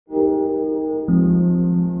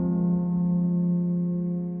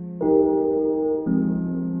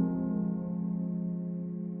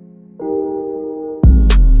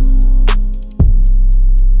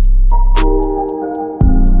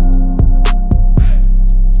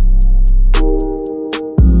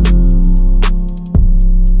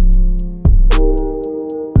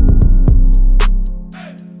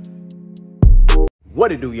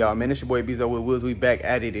What it do, y'all, man? It's your boy Bezo with Wheels. We back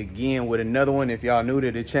at it again with another one. If y'all new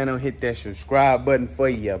to the channel, hit that subscribe button for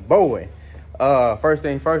your boy. First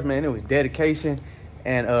thing first, man, it was dedication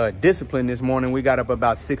and discipline this morning. We got up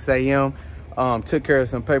about 6 a.m. Took care of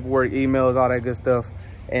some paperwork, emails, all that good stuff,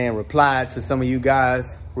 and replied to some of you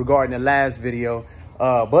guys regarding the last video.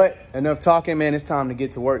 But enough talking, man. It's time to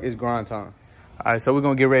get to work. It's grind time. All right, so we're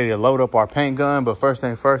gonna get ready to load up our paint gun. But first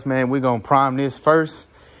thing first, man, we're gonna prime this first.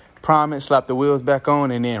 Prime it, slap the wheels back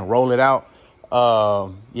on, and then roll it out.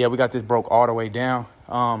 Yeah, we got this broke all the way down.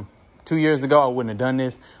 2 years ago, I wouldn't have done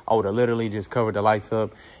this. I would have literally just covered the lights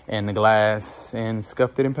up and the glass and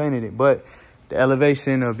scuffed it and painted it. But the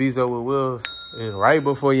elevation of Bezo with Wheels is right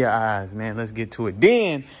before your eyes, man. Let's get to it.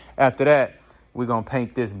 Then after that, we're gonna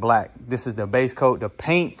paint this black. This is the base coat. The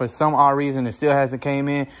paint, for some odd reason, it still hasn't came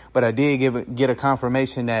in, but I did get a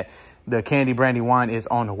confirmation that the candy Brandywine is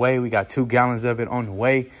on the way. We got 2 gallons of it on the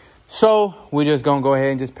way. So we're just gonna go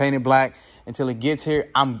ahead and just paint it black until it gets here.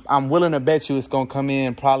 I'm willing to bet you it's gonna come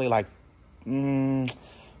in probably like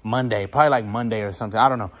Monday, or something. I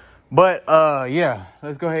don't know. But yeah,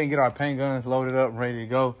 let's go ahead and get our paint guns loaded up and ready to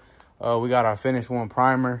go. We got our Finish One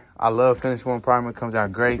primer. I love Finish One primer. It comes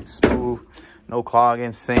out great, smooth, no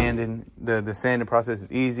clogging, sanding. The sanding process is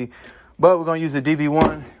easy. But we're gonna use the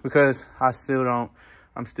DV1 because I'm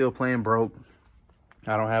still playing broke.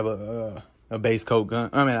 I don't have a base coat gun.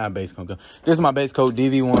 I mean, not a base coat gun. This is my base coat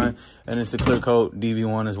DV1, and it's a clear coat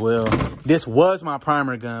DV1 as well. This was my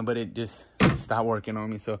primer gun, but it just stopped working on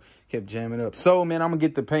me, so kept jamming up. So, man, I'm gonna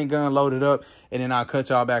get the paint gun loaded up, and then I'll cut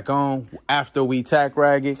y'all back on after we tack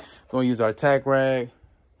rag it. Gonna use our tack rag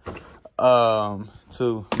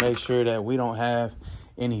to make sure that we don't have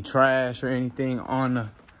any trash or anything on the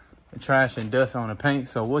trash and dust on the paint.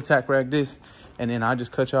 So we'll tack rag this, and then I'll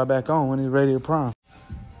just cut y'all back on when it's ready to prime.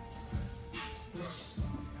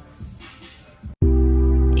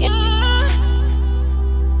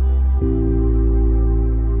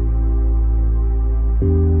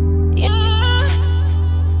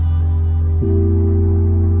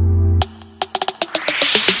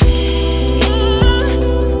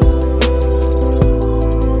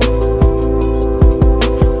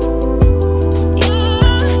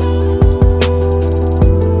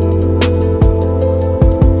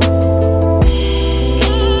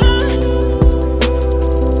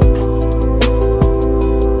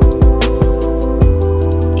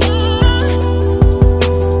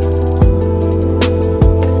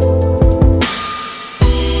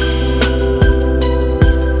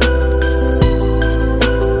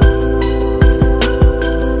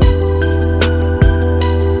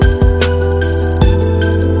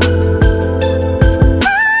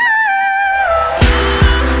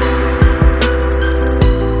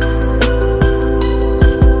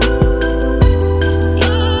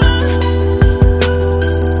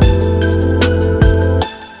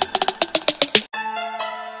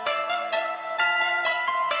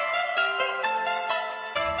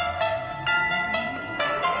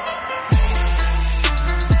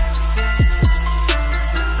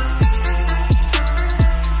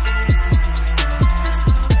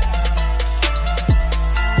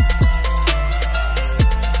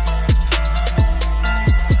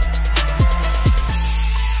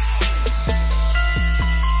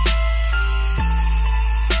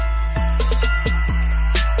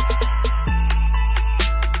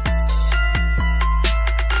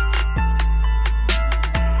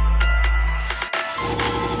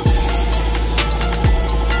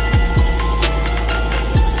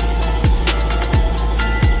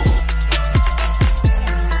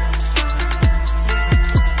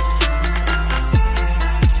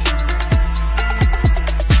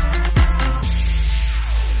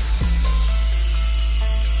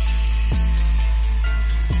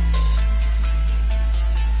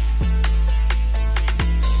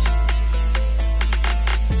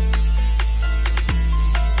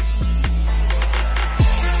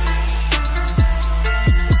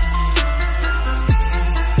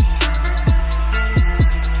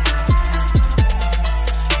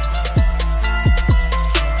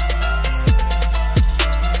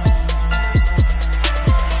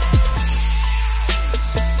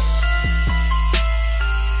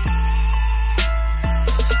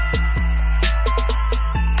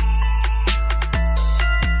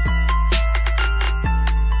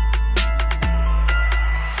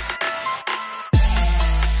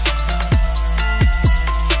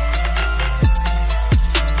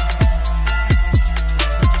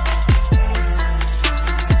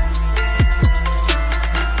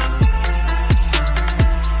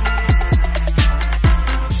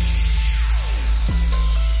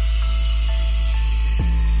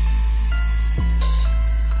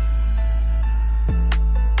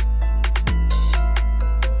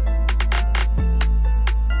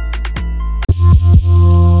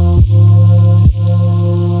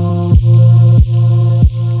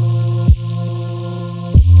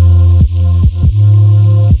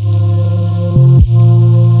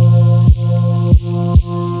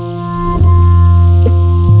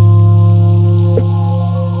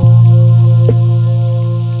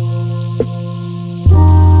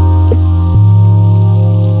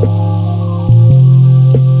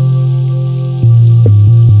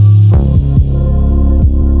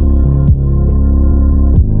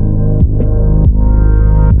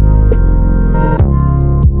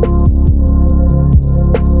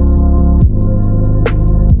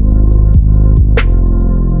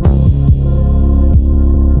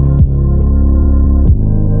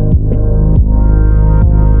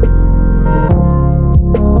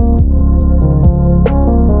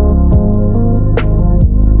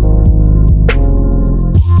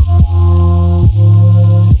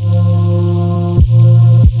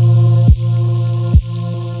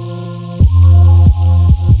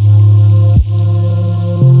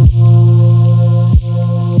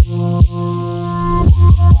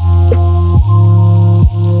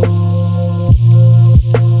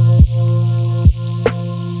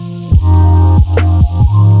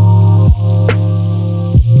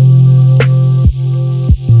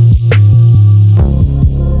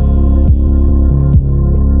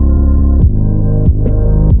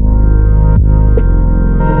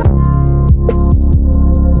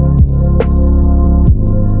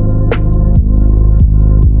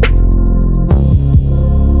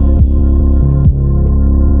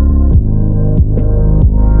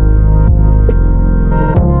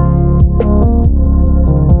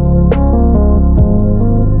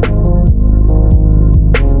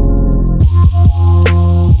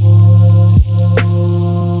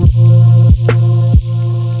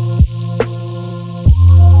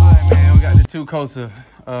 2 coats of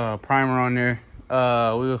primer on there.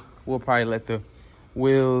 We'll probably let the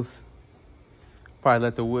wheels.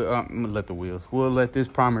 We'll let this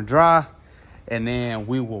primer dry, and then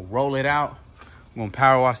we will roll it out. We're gonna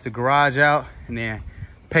power wash the garage out, and then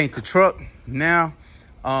paint the truck. Now,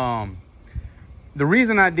 the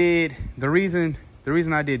reason I did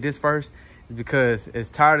this first is because, as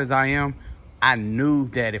tired as I am, I knew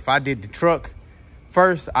that if I did the truck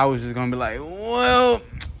first, I was just gonna be like, well,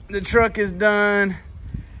 the truck is done.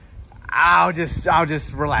 I'll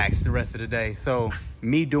just relax the rest of the day. So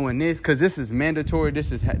me doing this, because this is mandatory, this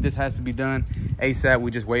has to be done ASAP. We're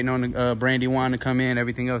just waiting on the Brandywine to come in.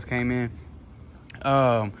 Everything else came in.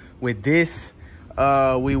 With this,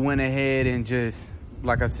 we went ahead and just,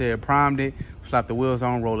 like I said, primed it, slapped the wheels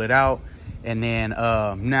on, roll it out. And then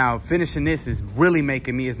now finishing this is really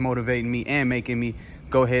motivating me and making me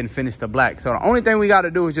go ahead and finish the black. So the only thing we got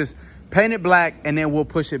to do is just paint it black, and then we'll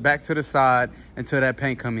push it back to the side until that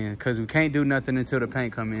paint come in, because we can't do nothing until the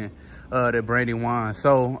paint come in, the Brandywine.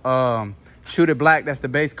 So shoot it black. That's the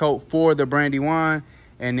base coat for the Brandywine.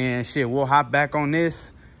 And then shit, we'll hop back on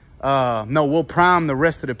this. No, we'll prime the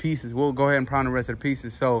rest of the pieces. We'll go ahead and prime the rest of the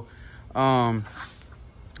pieces. So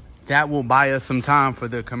that will buy us some time for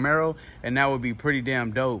the Camaro, and that would be pretty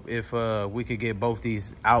damn dope if we could get both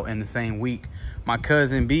these out in the same week. My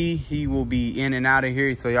cousin B, he will be in and out of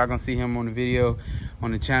here, so y'all gonna see him on the video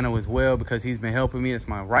on the channel as well, because he's been helping me. That's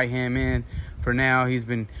my right hand man for now. He's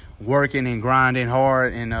been working and grinding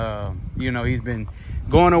hard, and you know, he's been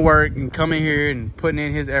going to work and coming here and putting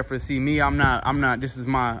in his effort. See me, I'm not this is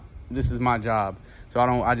my job, so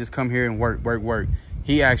I just come here and work.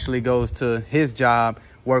 He actually goes to his job,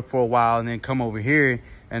 work for a while, and then come over here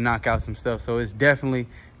and knock out some stuff. So it's definitely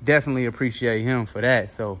appreciate him for that.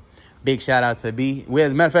 So big shout out to B.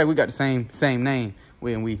 As a matter of fact, we got the same name,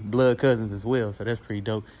 we blood cousins as well, so that's pretty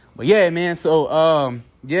dope. But yeah, man, so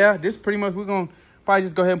yeah, this pretty much, we're gonna probably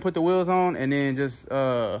just go ahead and put the wheels on, and then just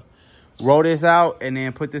roll this out, and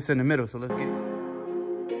then put this in the middle. So let's get it.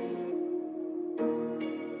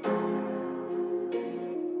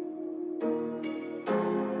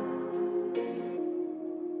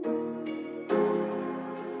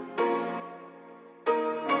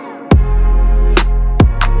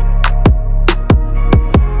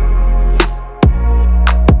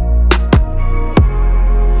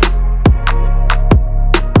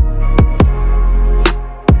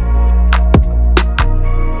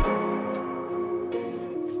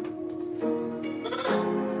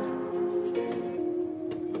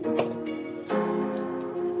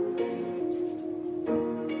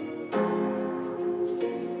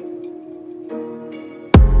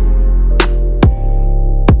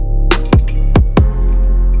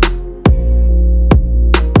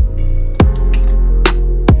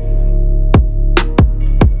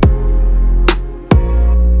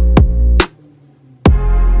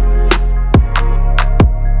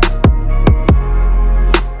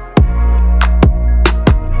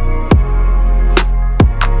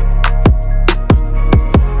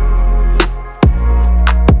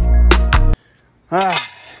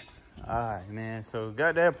 Alright, man, so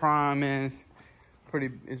got that prime, man.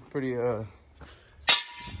 It's pretty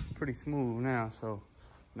smooth now. So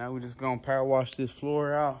now we're just gonna power wash this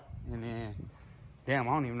floor out, and then damn,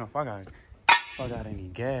 I don't even know if I got any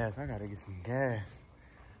gas. I gotta get some gas.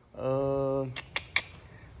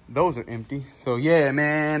 Those are empty. So yeah,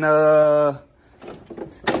 man, let's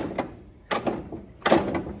see.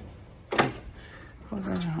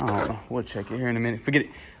 I don't know. We'll check it here in a minute. Forget it.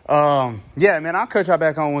 Yeah, man, I'll cut y'all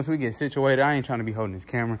back on once we get situated. I ain't trying to be holding this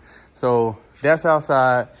camera. So that's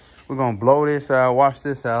outside. We're gonna blow this out, wash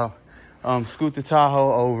this out, scoot the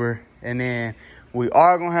Tahoe over, and then we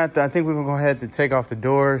are gonna have to, I think we're gonna have to take off the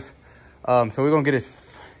doors. So we're gonna get this.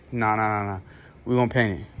 Nah. We're gonna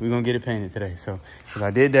paint it. We're gonna get it painted today. So, cause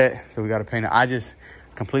I did that, so we gotta paint it. I just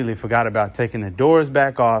completely forgot about taking the doors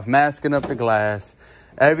back off, masking up the glass.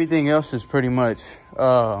 Everything else is pretty much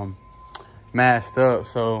masked up.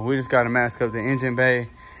 So we just got to mask up the engine bay,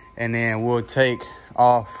 and then we'll take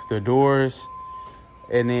off the doors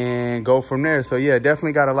and then go from there. So yeah,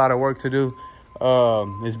 definitely got a lot of work to do.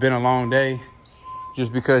 It's been a long day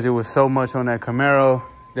just because it was so much on that Camaro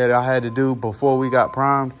that I had to do before we got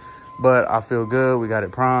primed. But I feel good. We got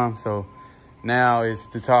it primed. So now it's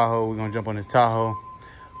the Tahoe. We're going to jump on this Tahoe.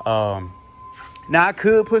 Now I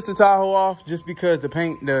could push the Tahoe off just because the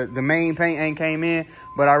paint, the main paint ain't came in,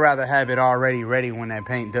 but I'd rather have it already ready when that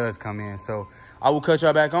paint does come in. So I will cut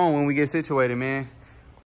y'all back on when we get situated, man.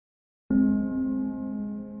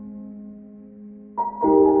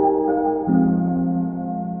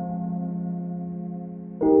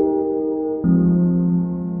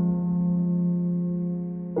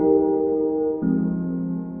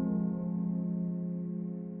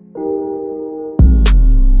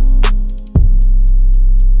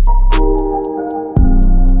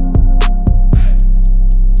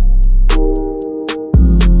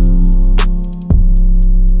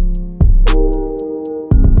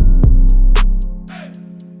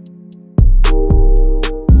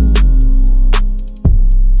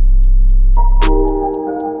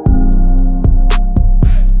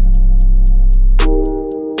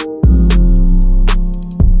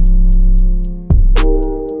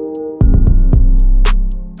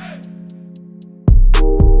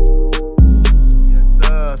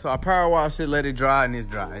 power wash it, let it dry, and it's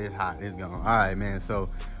dry. It's hot, it's gone. All right, man. So,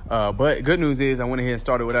 but good news is I went ahead and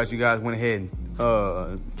started without you guys. Went ahead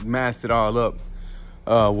and masked it all up.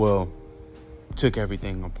 Well, took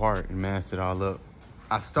everything apart and masked it all up.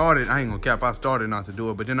 I ain't gonna cap, I started not to do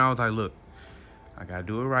it, but then I was like, look, I gotta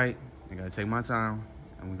do it right. I gotta take my time,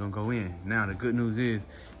 and we're gonna go in. Now, the good news is,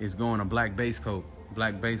 it's going a black base coat.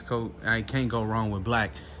 Black base coat, I can't go wrong with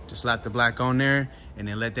black. Just slap the black on there, and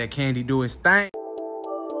then let that candy do its thing.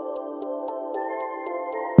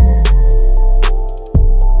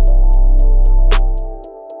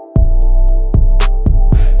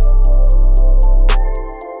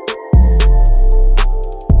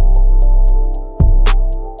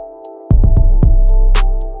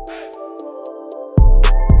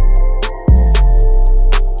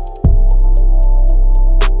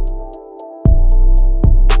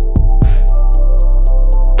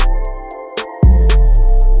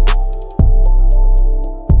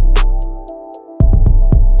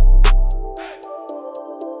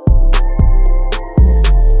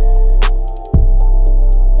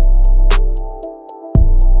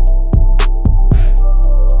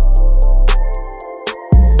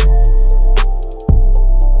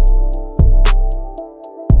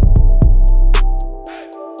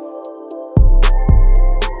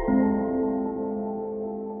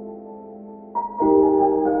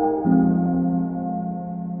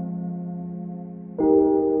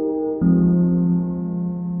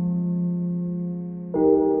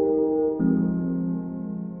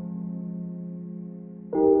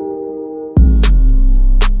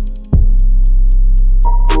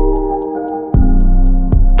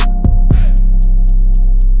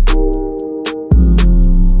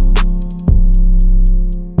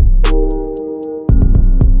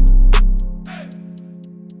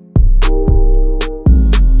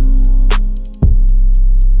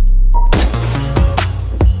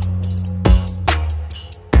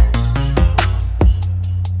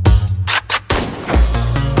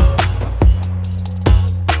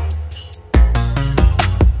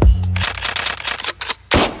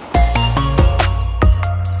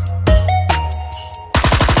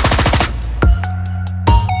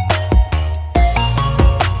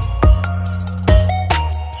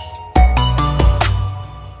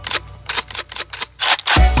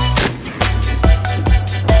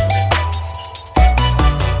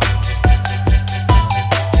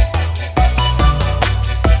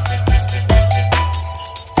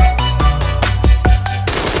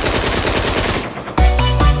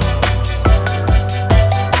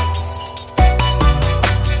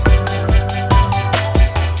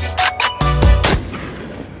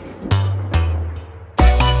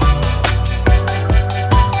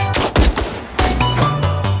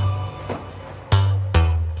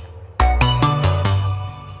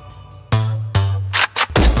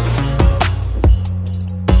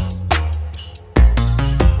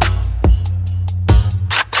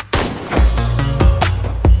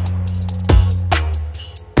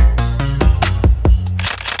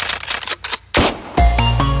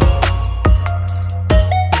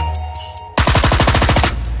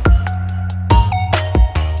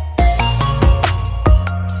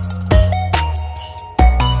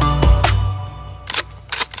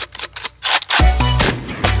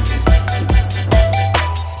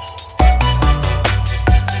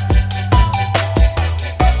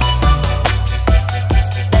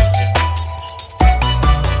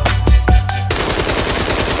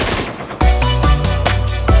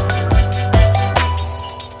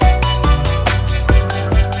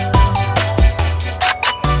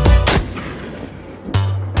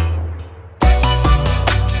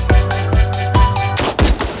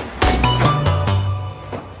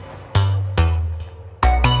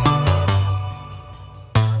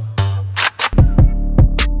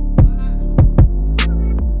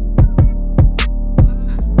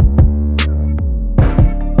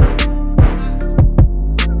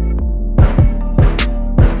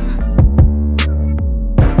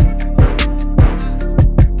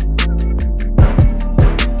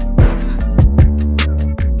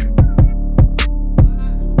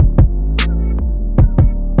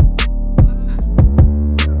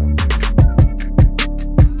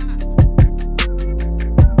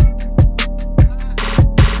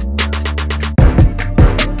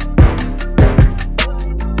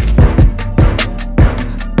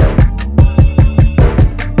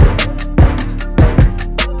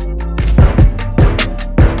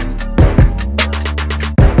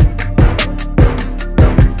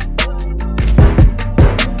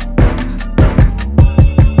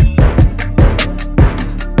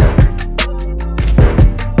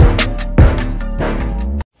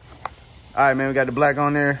 right, man, we got the black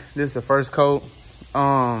on there. This is the first coat.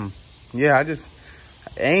 Yeah,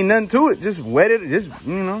 ain't nothing to it. Just wet it, just,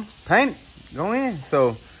 you know, paint it, go in.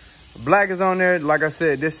 So black is on there. Like I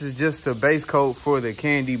said, this is just the base coat for the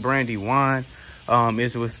Candy Brandywine.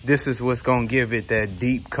 This is what's gonna give it that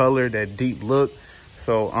deep color, that deep look.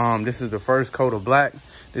 So this is the first coat of black.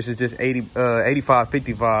 This is just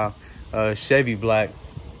 8555 Chevy black.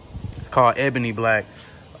 It's called Ebony Black.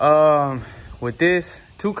 With this,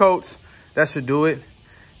 2 coats, that should do it.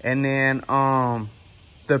 And then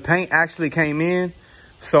the paint actually came in.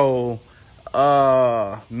 So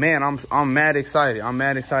man, I'm mad excited. I'm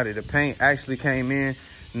mad excited. The paint actually came in.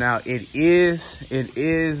 Now it is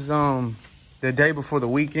the day before the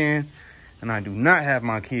weekend, and I do not have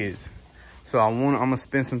my kids. So I'm gonna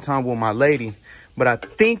spend some time with my lady. But I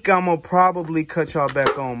think I'm gonna probably cut y'all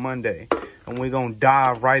back on Monday, and we're gonna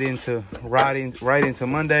dive right into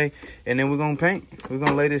Monday, and then we're gonna paint. We're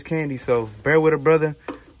gonna lay this candy. So bear with it, brother.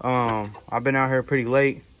 I've been out here pretty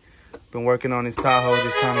late. Been working on this Tahoe,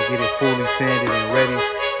 just trying to get it fully sanded and ready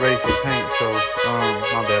for paint. So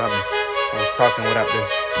my bad. I was talking without the.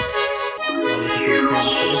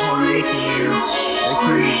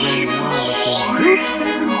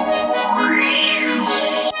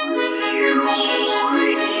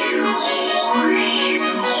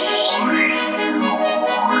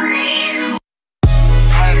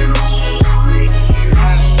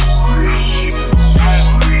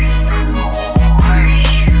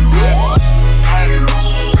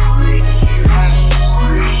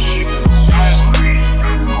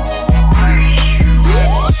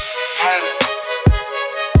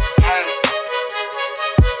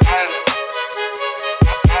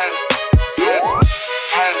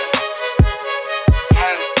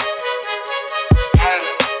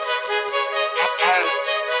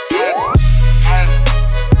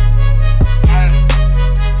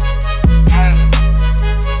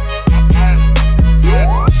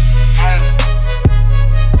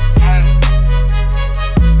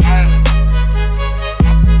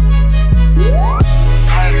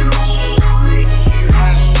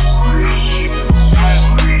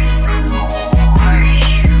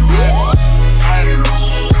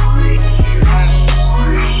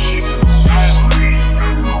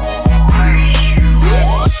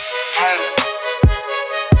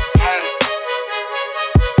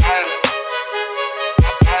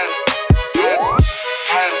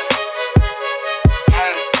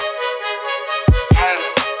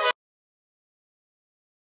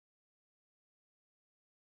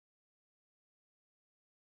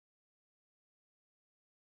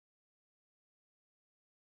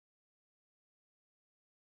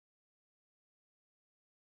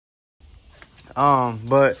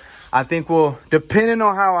 But I think depending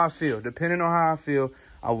on how I feel,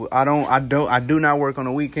 I do not work on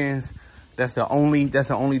the weekends. That's the only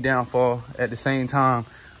downfall. At the same time,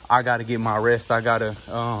 I got to get my rest.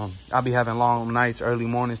 I'll be having long nights, early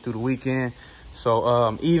mornings through the weekend.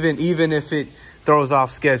 So, even if it throws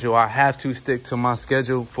off schedule, I have to stick to my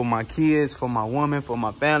schedule for my kids, for my woman, for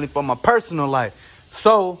my family, for my personal life.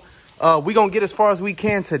 So, we're going to get as far as we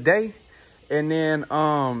can today. And then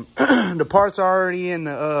the parts are already in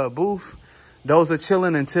the booth. Those are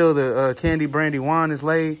chilling until the Candy Brandywine is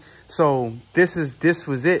laid. So this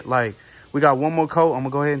was it. Like, we got one more coat. I'm gonna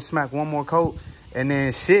go ahead and smack one more coat. And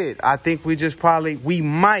then shit, I think I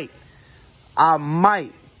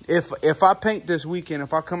might. If I paint this weekend,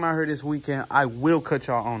 if I come out here this weekend, I will cut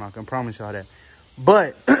y'all on. I can promise y'all that.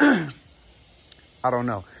 But I don't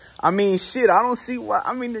know. I mean, shit, I don't see why.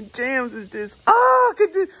 I mean, the jams is just,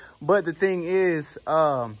 but the thing is,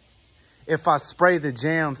 if I spray the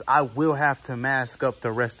jams, I will have to mask up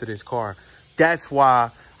the rest of this car. That's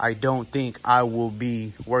why I don't think I will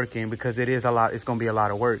be working, because it's going to be a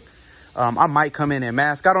lot of work. I might come in and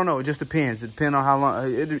mask. I don't know. It just depends. It depends on how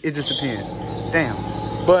long. It just depends. Damn.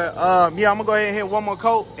 But, yeah, I'm going to go ahead and hit one more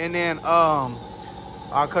coat, and then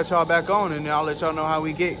I'll cut y'all back on, and then I'll let y'all know how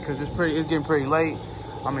we get, because it's getting pretty late.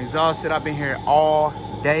 I'm exhausted. I've been here all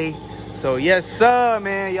day. So, yes, sir,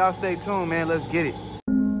 man. Y'all stay tuned, man. Let's get it.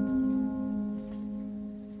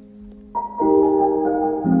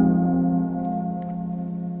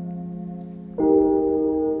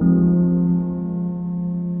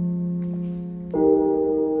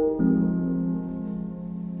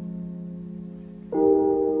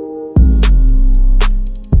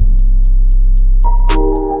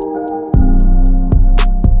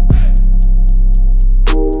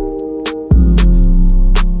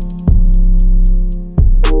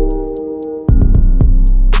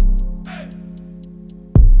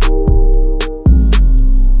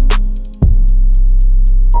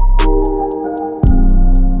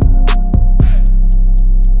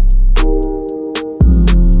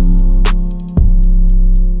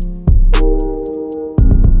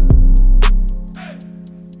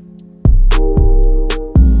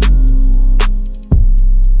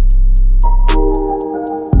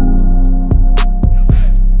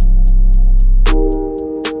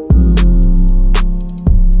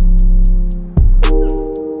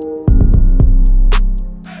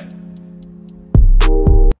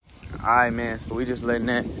 right, man. So we just letting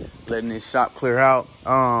this shop clear out.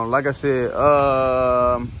 Like I said,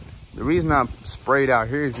 the reason I sprayed out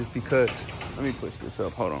here is just because, let me push this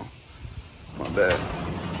up. Hold on. My bad.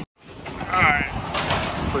 All right.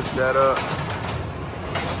 Push that up.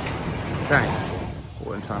 Dang.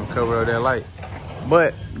 Wasn't trying to cover up that light.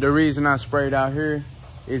 But the reason I sprayed out here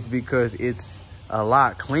is because it's a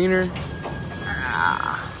lot cleaner.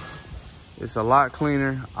 It's a lot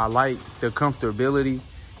cleaner. I like the comfortability.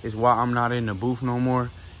 Is why I'm not in the booth no more.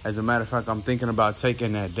 As a matter of fact, I'm thinking about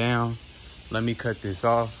taking that down. Let me cut this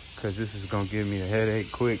off because this is gonna give me a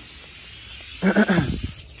headache quick. But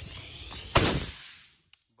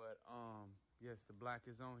yes, the black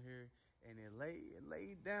is on here, and it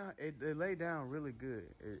laid down really good.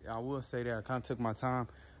 I will say that I kind of took my time.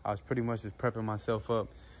 I was pretty much just prepping myself up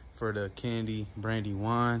for the candy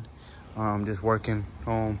Brandywine. Just working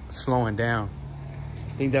on slowing down.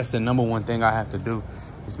 I think that's the number one thing I have to do,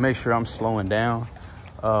 is make sure I'm slowing down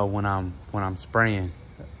when I'm spraying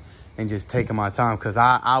and just taking my time, because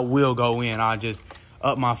I will go in. I'll just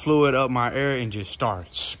up my fluid, up my air, and just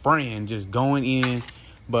start spraying, just going in.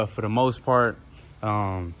 But for the most part,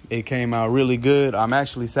 it came out really good. I'm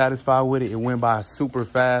actually satisfied with it. It went by super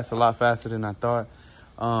fast, a lot faster than I thought.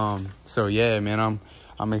 So yeah, man,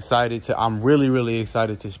 I'm excited I'm really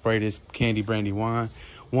excited to spray this candy Brandywine.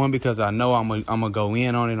 One, because I know I'm gonna go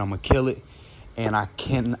in on it, I'm gonna kill it. And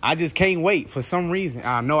I just can't wait for some reason.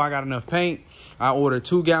 I know I got enough paint. I ordered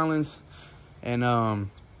 2 gallons, and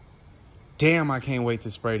damn, I can't wait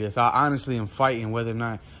to spray this. I honestly am fighting whether or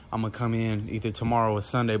not I'm gonna come in either tomorrow or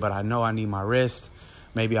Sunday, but I know I need my rest.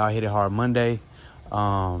 Maybe I'll hit it hard Monday.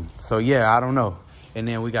 So yeah, I don't know. And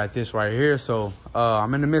then we got this right here. So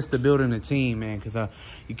I'm in the midst of building a team, man, because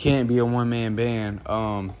you can't be a one-man band.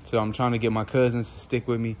 So I'm trying to get my cousins to stick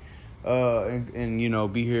with me. And you know,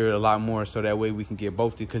 be here a lot more, so that way we can get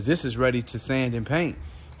both, because this is ready to sand and paint.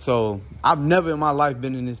 So I've never in my life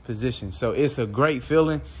been in this position, so it's a great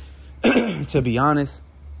feeling to be honest,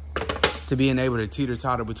 to being able to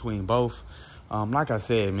teeter-totter between both. Like I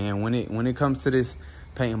said, man, when it comes to this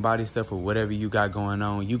painting body stuff or whatever you got going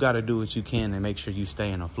on, you got to do what you can and make sure you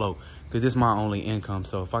stay in afloat, because it's my only income.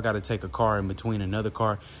 So if I got to take a car in between another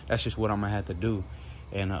car, that's just what I'm gonna have to do.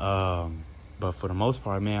 And but for the most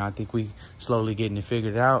part, man, I think we slowly getting it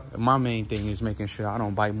figured out. My main thing is making sure I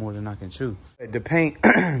don't bite more than I can chew. The paint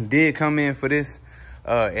did come in for this,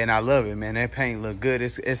 and I love it, man. That paint look good.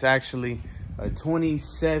 It's actually a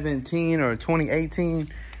 2017 or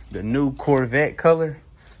 2018, the new Corvette color.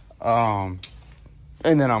 And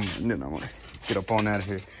then I'm gonna get up on out of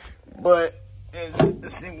here. But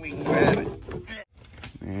let's see if we can grab it.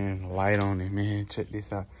 Man, light on it, man. Check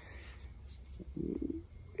this out.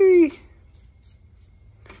 Whee.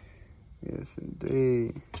 Yes,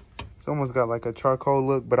 indeed. It's almost got like a charcoal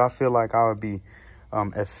look, but I feel like I would be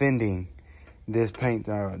offending this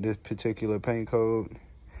particular paint code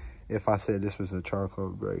if I said this was a charcoal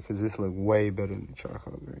gray, because this look way better than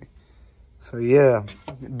charcoal gray. So yeah,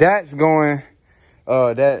 that's going.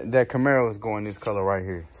 That Camaro is going this color right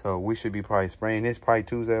here. So we should be probably spraying this probably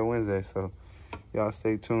Tuesday or Wednesday. So y'all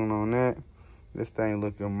stay tuned on that. This thing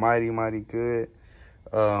looking mighty good.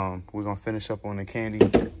 We're gonna finish up on the candy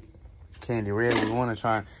red. We're gonna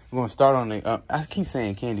start on the I keep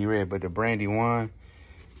saying candy red, but the Brandywine.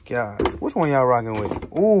 Gosh, which one y'all rocking with?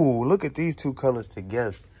 Ooh, look at these 2 colors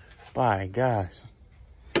together. My gosh.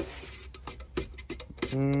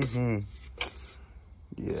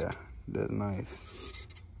 Yeah, that's nice.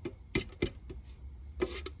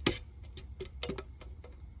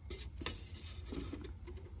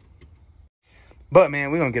 But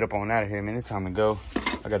man, we're gonna get up on out of here, man. It's time to go.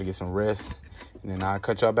 I gotta get some rest. And then I'll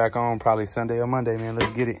cut y'all back on probably Sunday or Monday, man.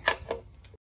 Let's get it.